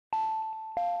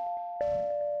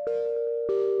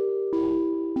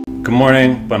Good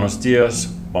morning, buenos dias,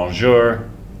 bonjour,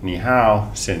 ni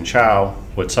hao, sin chao,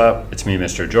 what's up? It's me,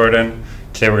 Mr. Jordan.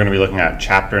 Today we're going to be looking at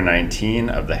chapter 19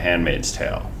 of The Handmaid's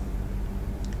Tale.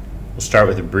 We'll start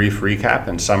with a brief recap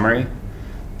and summary,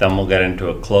 then we'll get into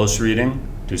a close reading,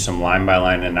 do some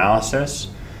line-by-line analysis,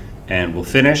 and we'll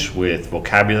finish with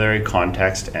vocabulary,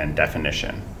 context, and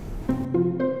definition.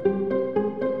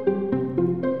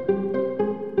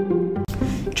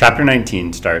 Chapter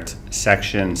 19 starts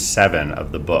section 7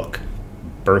 of the book,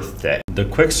 Birthday. The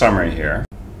quick summary here: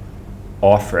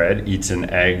 Offred eats an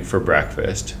egg for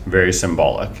breakfast, very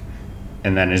symbolic,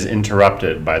 and then is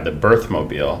interrupted by the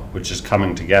birthmobile, which is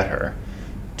coming to get her,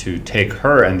 to take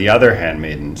her and the other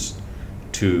handmaidens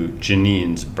to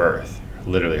Janine's birth,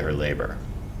 literally her labor.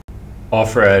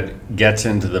 Offred gets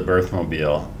into the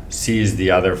birthmobile, sees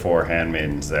the other 4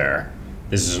 handmaidens there.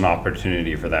 This is an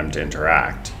opportunity for them to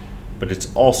interact. But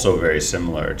it's also very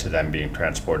similar to them being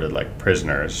transported like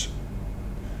prisoners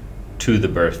to the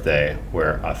birthday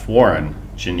where Warren,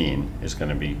 Janine, is going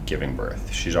to be giving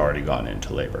birth. She's already gone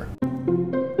into labor.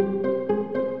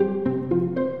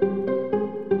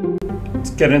 Let's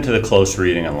get into the close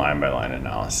reading and line-by-line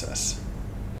analysis.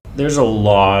 There's a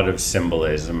lot of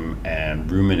symbolism and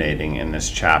ruminating in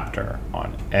this chapter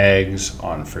on eggs,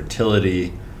 on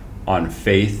fertility, on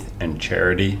faith and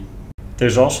charity.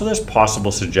 There's also this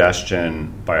possible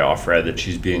suggestion by Offred that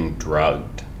she's being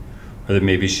drugged, or that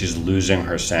maybe she's losing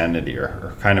her sanity, or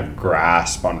her kind of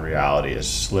grasp on reality is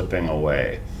slipping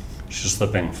away. She's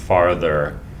slipping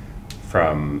farther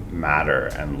from matter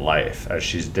and life as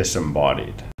she's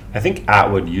disembodied. I think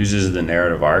Atwood uses the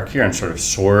narrative arc here and sort of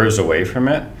swerves away from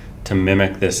it to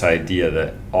mimic this idea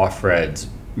that Offred's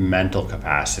mental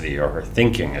capacity or her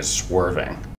thinking is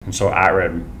swerving. And so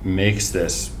Atwood makes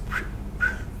this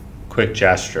quick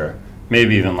gesture,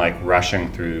 maybe even like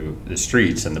rushing through the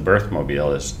streets, and the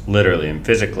birthmobile is literally and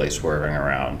physically swerving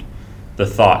around. The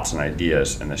thoughts and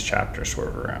ideas in this chapter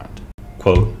swerve around.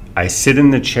 Quote, "I sit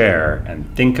in the chair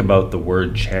and think about the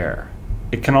word chair.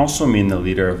 It can also mean the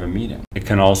leader of a meeting. It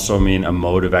can also mean a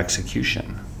mode of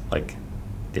execution, like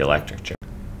the electric chair.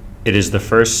 It is the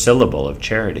first syllable of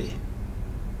charity.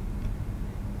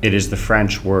 It is the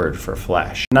French word for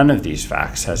flesh. None of these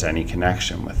facts has any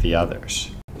connection with the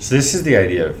others." So this is the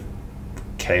idea of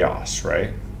chaos,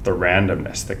 right? The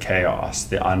randomness, the chaos,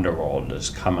 the underworld is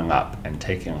coming up and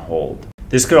taking hold.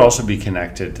 This could also be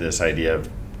connected to this idea of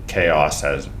chaos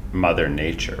as Mother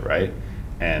Nature, right?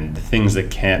 And the things that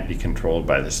can't be controlled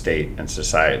by the state and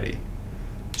society,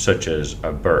 such as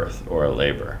a birth or a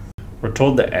labor. We're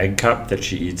told the egg cup that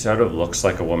she eats out of looks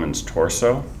like a woman's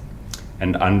torso,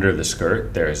 and under the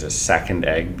skirt there is a second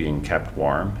egg being kept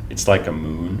warm. It's like a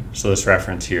moon. So this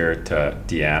reference here to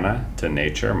Diana, to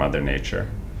nature, Mother Nature,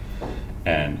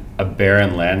 and a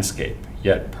barren landscape,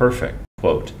 yet perfect.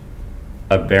 Quote,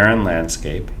 "A barren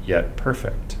landscape, yet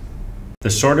perfect. The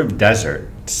sort of desert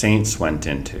saints went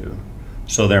into,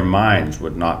 so their minds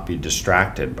would not be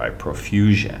distracted by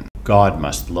profusion. God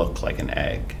must look like an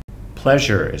egg.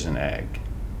 Pleasure is an egg.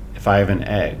 If I have an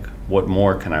egg, what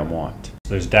more can I want?"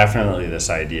 There's definitely this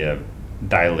idea of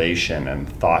dilation and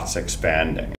thoughts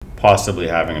expanding, possibly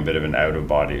having a bit of an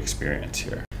out-of-body experience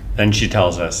here. Then she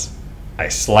tells us, "I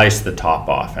slice the top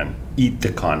off and eat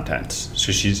the contents."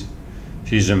 So she's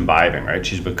imbibing, right?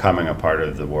 She's becoming a part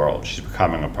of the world. She's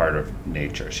becoming a part of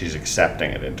nature. She's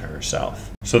accepting it into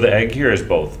herself. So the egg here is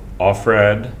both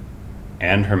Offred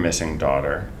and her missing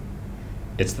daughter.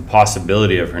 It's the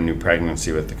possibility of her new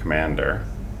pregnancy with the commander.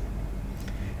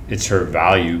 It's her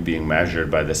value being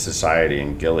measured by the society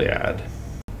in Gilead.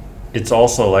 It's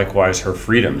also likewise her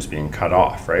freedoms being cut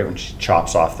off, right? When she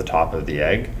chops off the top of the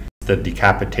egg, the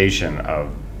decapitation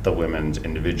of the women's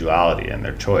individuality and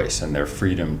their choice and their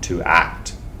freedom to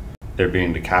act. They're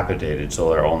being decapitated, so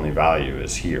their only value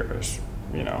is here,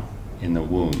 in the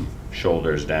womb,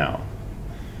 shoulders down.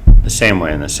 The same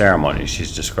way in the ceremony,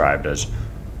 she's described as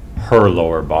her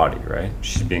lower body, right?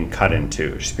 She's being cut in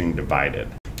two, she's being divided.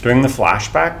 During the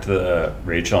flashback to the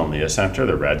Rachel and Leah Center,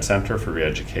 the Red Center for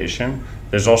Re-Education,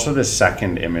 there's also this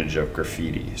second image of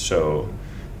graffiti. So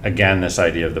again, this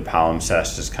idea of the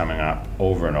palimpsest is coming up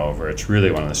over and over. It's really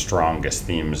one of the strongest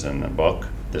themes in the book,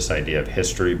 this idea of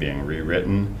history being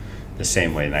rewritten, the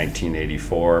same way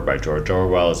 1984 by George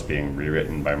Orwell is being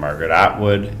rewritten by Margaret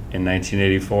Atwood in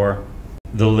 1984.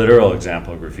 The literal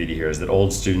example of graffiti here is that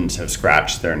old students have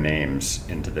scratched their names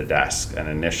into the desk and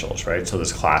initials, right? So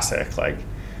this classic, like,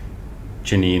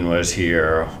 Janine was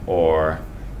here, or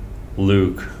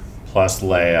Luke plus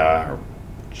Leia, or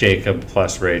Jacob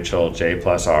plus Rachel, J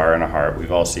plus R and a heart.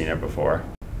 We've all seen it before.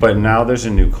 But now there's a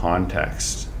new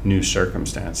context, new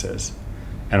circumstances.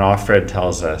 And Offred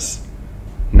tells us,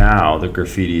 Now the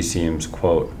graffiti seems,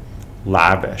 quote,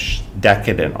 lavish,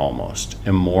 decadent almost,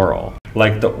 immoral,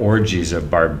 like the orgies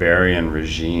of barbarian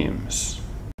regimes.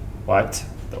 What?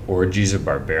 The orgies of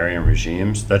barbarian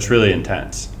regimes? That's really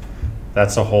intense.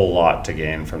 That's a whole lot to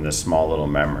gain from this small little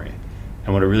memory.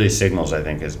 And what it really signals, I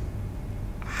think, is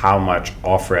how much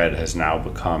Offred has now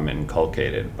become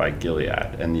inculcated by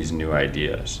Gilead and these new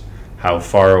ideas, how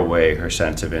far away her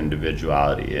sense of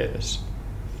individuality is,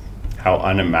 how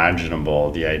unimaginable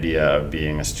the idea of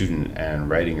being a student and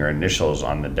writing your initials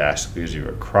on the desk because you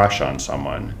have a crush on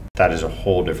someone. That is a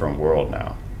whole different world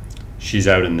now. She's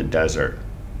out in the desert,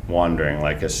 wandering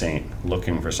like a saint,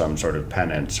 looking for some sort of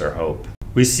penance or hope.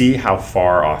 We see how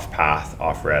far off path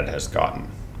Offred has gotten.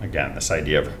 Again, this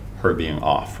idea of her being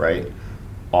off, right?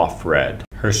 Off-red.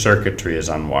 Her circuitry is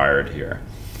unwired here.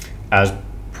 As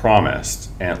promised,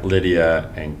 Aunt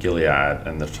Lydia and Gilead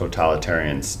and the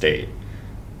totalitarian state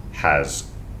has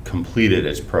completed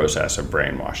its process of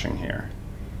brainwashing here.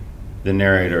 The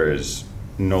narrator is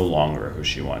no longer who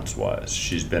she once was.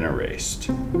 She's been erased.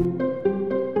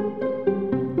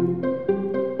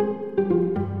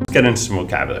 Let's get into some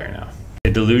vocabulary now. A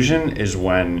delusion is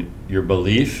when your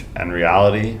belief and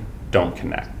reality don't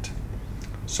connect.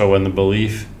 So when the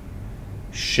belief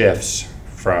shifts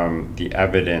from the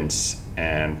evidence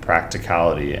and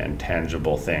practicality and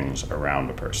tangible things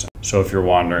around a person. So if you're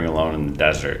wandering alone in the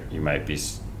desert, you might be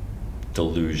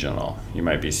delusional. You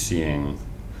might be seeing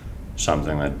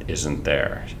something that isn't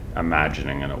there,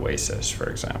 imagining an oasis, for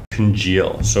example.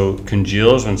 Congeal. So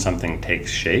congeal is when something takes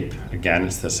shape. Again,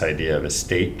 it's this idea of a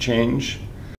state change,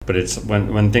 but it's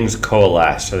when things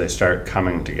coalesce or they start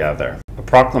coming together. A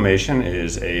proclamation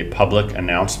is a public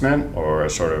announcement or a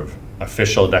sort of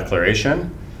official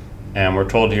declaration. And we're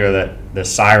told here that the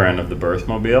siren of the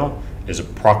birthmobile is a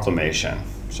proclamation.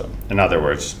 So in other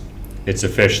words, it's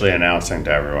officially announcing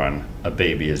to everyone a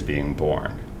baby is being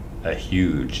born. A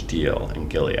huge deal in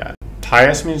Gilead.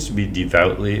 Pious means to be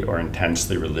devoutly or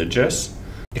intensely religious.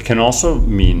 It can also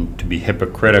mean to be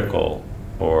hypocritical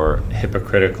or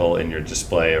hypocritical in your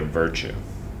display of virtue.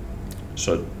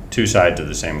 So two sides of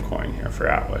the same coin here for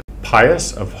Atwood.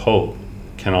 Pious of hope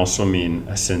can also mean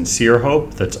a sincere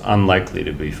hope that's unlikely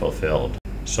to be fulfilled.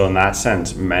 So in that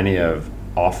sense, many of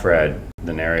Offred,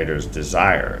 the narrator's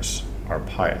desires, are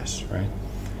pious, right?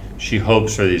 She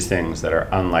hopes for these things that are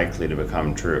unlikely to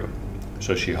become true.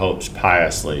 So she hopes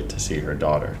piously to see her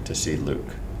daughter, to see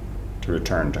Luke, to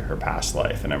return to her past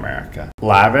life in America.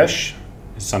 Lavish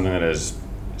is something that is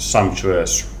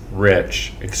sumptuous,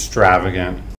 rich,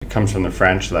 extravagant. It comes from the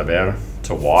French laver,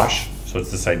 to wash. So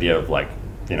it's this idea of like,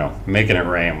 you know, making it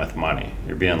rain with money.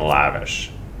 You're being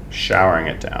lavish, showering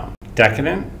it down.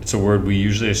 Decadent, it's a word we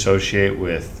usually associate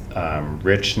with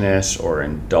richness or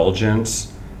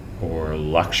indulgence or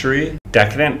luxury.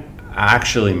 Decadent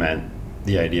actually meant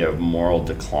the idea of moral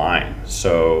decline.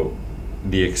 So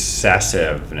the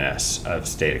excessiveness of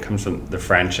state, it comes from the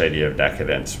French idea of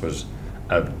decadence, was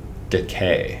of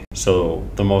decay. So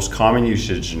the most common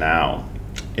usage now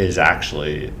is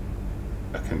actually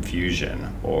a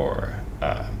confusion or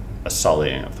a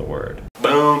sullying of the word.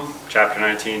 Boom, chapter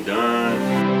 19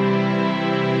 done.